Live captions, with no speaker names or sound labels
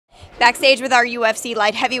Backstage with our UFC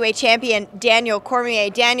light heavyweight champion, Daniel Cormier.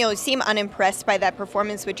 Daniel, you seem unimpressed by that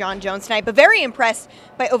performance with Jon Jones tonight, but very impressed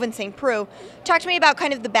by Ovince St. Preux. Talk to me about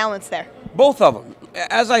kind of the balance there. Both of them.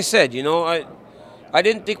 As I said, you know, I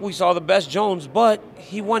didn't think we saw the best Jones, but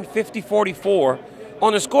he won 50-44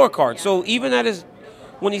 on the scorecard. So even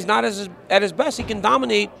when he's not at his best, he can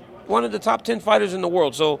dominate one of the top 10 fighters in the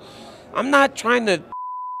world. So I'm not trying to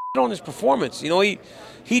on his performance. You know,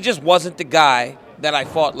 he just wasn't the guy that I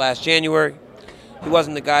fought last January. He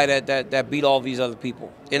wasn't the guy that beat all these other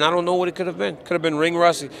people. And I don't know what it could have been. Could have been ring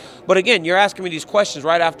rust. But again, you're asking me these questions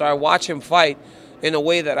right after I watch him fight in a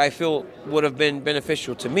way that I feel would have been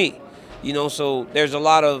beneficial to me. You know, so there's a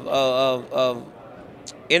lot of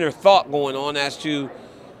inner thought going on as to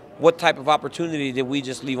what type of opportunity did we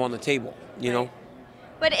just leave on the table, you know?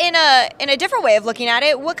 But in a different way of looking at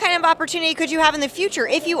it, what kind of opportunity could you have in the future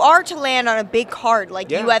if you are to land on a big card like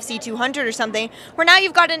UFC 200 or something, where now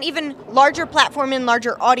you've got an even larger platform and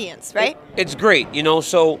larger audience, right? It's great, you know.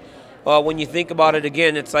 So when you think about it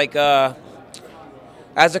again, it's like as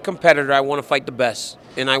a competitor, I want to fight the best,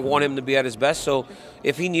 and I want him to be at his best. So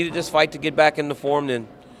if he needed this fight to get back into form, then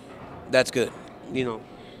that's good, you know.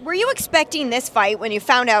 Were you expecting this fight when you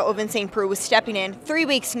found out Ovince St. Preux was stepping in, 3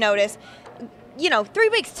 weeks' notice? You know, 3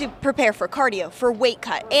 weeks to prepare for cardio, for weight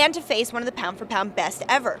cut, and to face one of the pound-for-pound best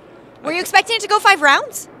ever. Were you expecting it to go 5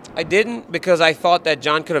 rounds? I didn't, because I thought that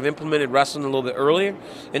Jon could have implemented wrestling a little bit earlier.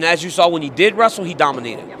 And as you saw, when he did wrestle, he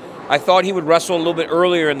dominated. I thought he would wrestle a little bit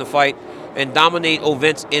earlier in the fight and dominate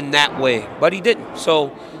Ovince in that way, but he didn't. So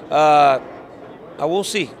I will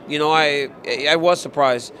see. You know, I was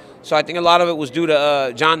surprised. So I think a lot of it was due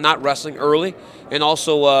to Jon not wrestling early, and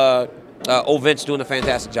also Ovince doing a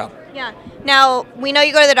fantastic job. Yeah. Now, we know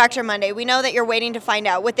you go to the doctor Monday. We know that you're waiting to find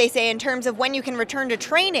out what they say in terms of when you can return to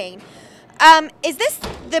training. Is this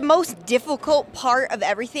the most difficult part of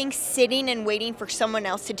everything, sitting and waiting for someone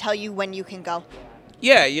else to tell you when you can go?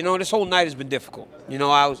 Yeah, you know, this whole night has been difficult. You know,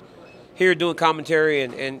 I was here doing commentary,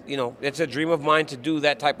 and you know, it's a dream of mine to do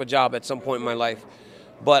that type of job at some point in my life.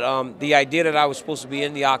 But the idea that I was supposed to be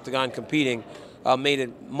in the octagon competing made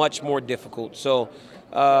it much more difficult. So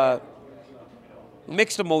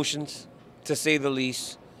mixed emotions, to say the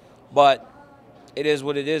least, but it is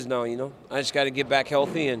what it is now, you know. I just got to get back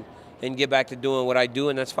healthy and get back to doing what I do,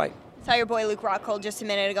 and that's fight. Saw your boy Luke Rockhold just a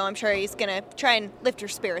minute ago. I'm sure he's going to try and lift your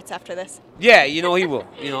spirits after this. Yeah, you know, he will.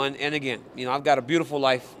 You know, and again, you know, I've got a beautiful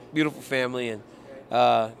life, beautiful family, and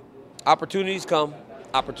opportunities come,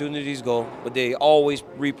 opportunities go, but they always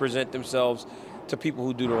represent themselves to people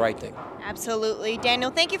who do the right thing. Absolutely.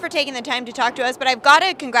 Daniel, thank you for taking the time to talk to us, but I've got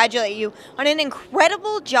to congratulate you on an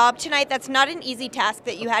incredible job tonight. That's not an easy task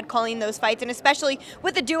that you had calling those fights, and especially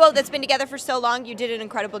with a duo that's been together for so long, you did an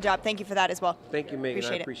incredible job. Thank you for that as well. Thank you, Megan.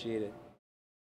 I appreciate it.